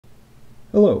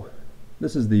Hello,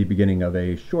 this is the beginning of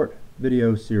a short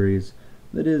video series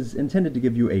that is intended to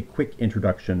give you a quick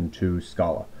introduction to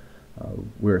Scala.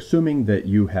 We're assuming that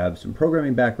you have some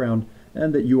programming background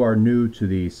and that you are new to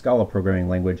the Scala programming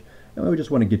language, and we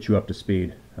just want to get you up to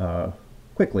speed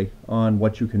quickly on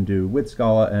what you can do with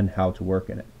Scala and how to work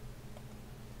in it.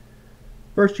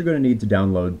 First, you're going to need to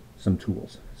download some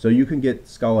tools. So you can get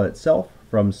Scala itself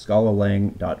from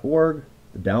scalalang.org.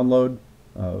 The download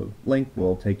link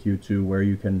will take you to where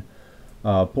you can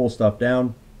pull stuff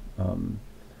down,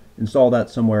 install that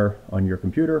somewhere on your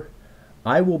computer.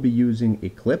 I will be using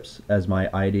Eclipse as my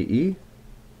IDE,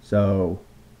 so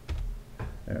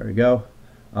there we go.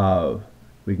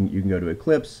 You can go to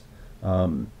Eclipse.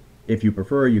 If you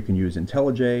prefer, you can use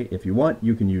IntelliJ. If you want,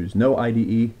 you can use no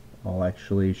IDE. I'll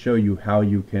actually show you how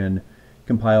you can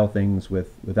compile things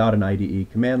without an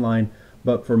IDE command line,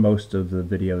 but for most of the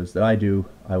videos that I do,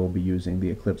 I will be using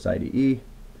the Eclipse IDE.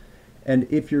 And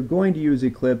if you're going to use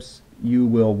Eclipse, you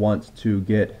will want to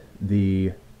get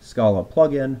the Scala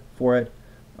plugin for it.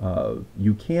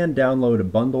 You can download a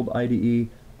bundled IDE.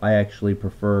 I actually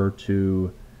prefer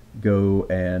to go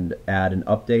and add an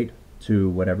update to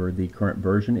whatever the current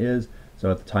version is.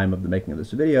 So at the time of the making of this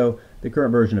video, the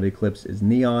current version of Eclipse is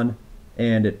Neon,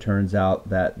 and it turns out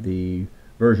that the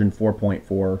version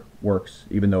 4.4 works.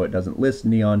 Even though it doesn't list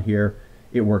Neon here,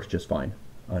 it works just fine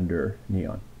under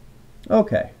Neon.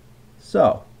 Okay,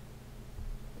 so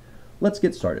let's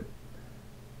get started.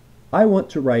 I want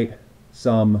to write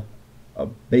a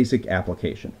basic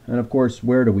application. And of course,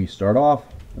 where do we start off?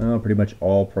 Pretty much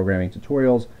all programming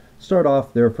tutorials start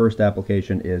off, their first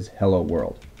application is Hello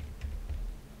World.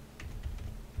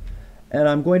 And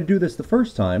I'm going to do this the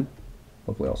first time,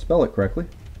 hopefully I'll spell it correctly.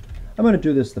 I'm going to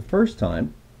do this the first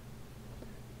time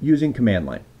using command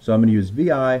line. So I'm going to use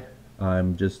VI.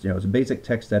 I'm just, as a basic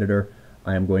text editor,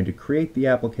 I am going to create the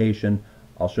application.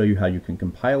 I'll show you how you can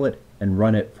compile it and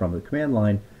run it from the command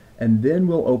line, and then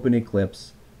we'll open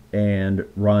Eclipse and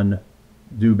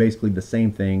do basically the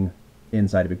same thing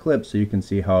inside of Eclipse so you can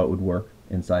see how it would work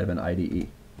inside of an IDE.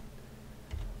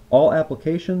 All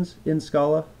applications in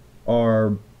Scala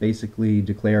are basically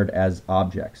declared as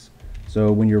objects.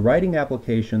 So when you're writing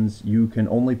applications, you can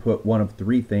only put one of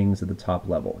three things at the top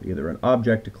level, either an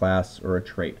object, a class, or a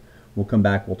trait. We'll come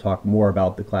back, we'll talk more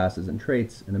about the classes and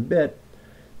traits in a bit.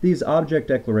 These object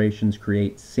declarations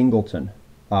create singleton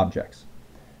objects.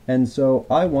 And so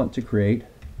I want to create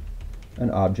an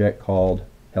object called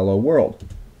Hello World.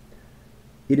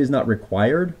 It is not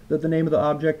required that the name of the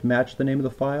object match the name of the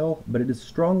file, but it is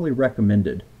strongly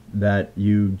recommended that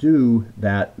you do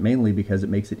that, mainly because it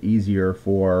makes it easier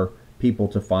for people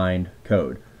to find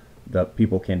code. The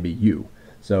people can be you.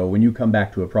 So when you come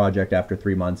back to a project after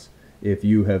 3 months, if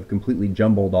you have completely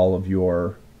jumbled all of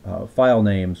your file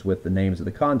names with the names of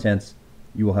the contents,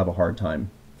 you will have a hard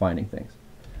time finding things.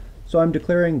 So I'm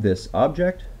declaring this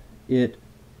object. It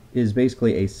is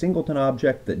basically a singleton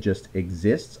object that just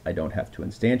exists. I don't have to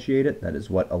instantiate it. That is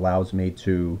what allows me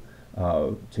to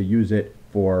use it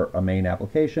for a main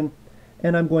application.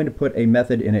 And I'm going to put a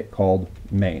method in it called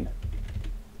main.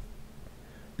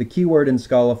 The keyword in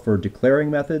Scala for declaring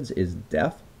methods is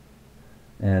def.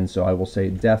 And so I will say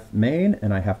def main,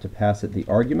 and I have to pass it the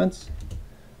arguments.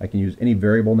 I can use any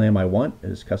variable name I want. It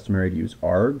is customary to use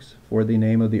args for the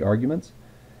name of the arguments.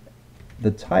 The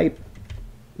type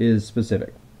is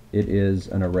specific. It is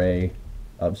an array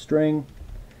of string,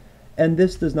 and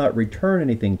this does not return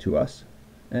anything to us.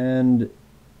 And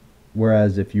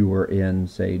whereas if you were in,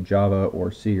 say, Java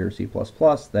or C or C++,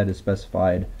 that is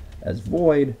specified as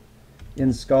void,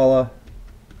 in Scala,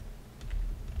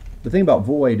 the thing about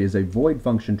void is a void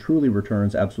function truly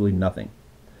returns absolutely nothing.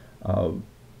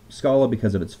 Scala,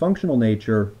 because of its functional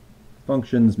nature,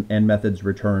 functions and methods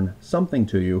return something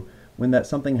to you. When that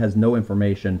something has no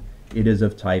information, it is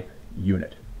of type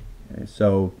unit. Okay,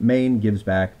 so main gives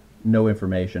back no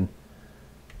information.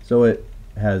 So it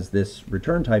has this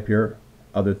return type here.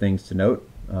 Other things to note,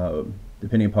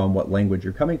 depending upon what language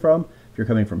you're coming from. If you're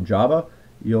coming from Java,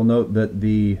 you'll note that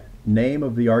the name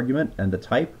of the argument and the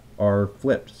type are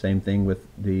flipped. Same thing with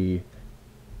the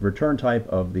return type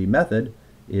of the method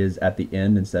is at the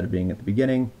end instead of being at the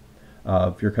beginning.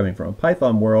 If you're coming from a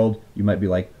Python world, you might be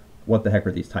like, what the heck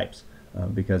are these types?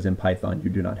 Because in Python you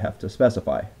do not have to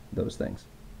specify those things.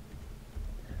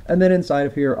 And then inside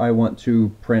of here I want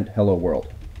to print Hello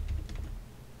World.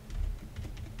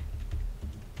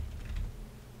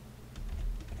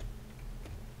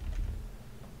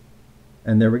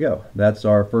 And there we go. That's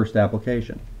our first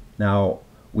application. Now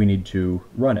we need to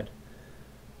run it.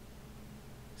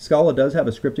 Scala does have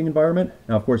a scripting environment.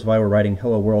 Now, of course, if I were writing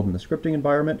Hello World in the scripting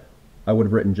environment, I would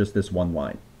have written just this one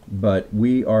line. but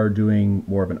we are doing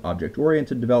more of an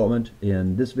object-oriented development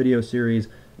in this video series,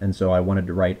 and so I wanted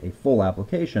to write a full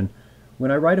application.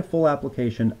 When I write a full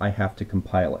application, I have to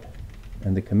compile it.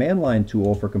 And the command line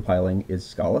tool for compiling is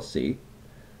Scala C.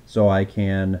 So I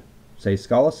can say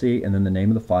Scala C and then the name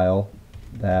of the file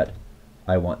that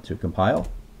I want to compile.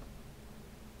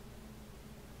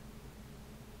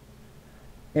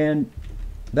 And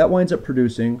that winds up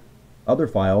producing other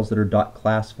files that are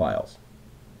 .class files.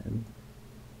 And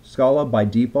Scala by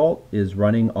default is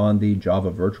running on the Java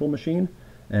virtual machine,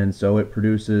 and so it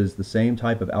produces the same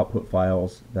type of output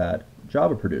files that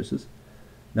Java produces.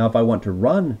 Now if I want to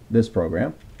run this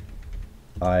program,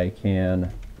 I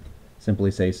can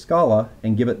simply say Scala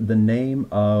and give it the name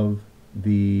of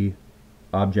the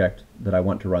object that I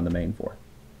want to run the main for.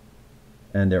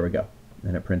 And there we go.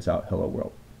 And it prints out hello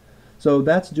world. So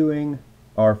that's doing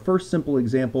our first simple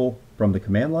example from the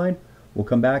command line. We'll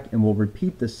come back and we'll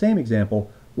repeat the same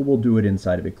example, but we'll do it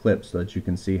inside of Eclipse so that you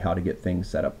can see how to get things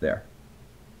set up there.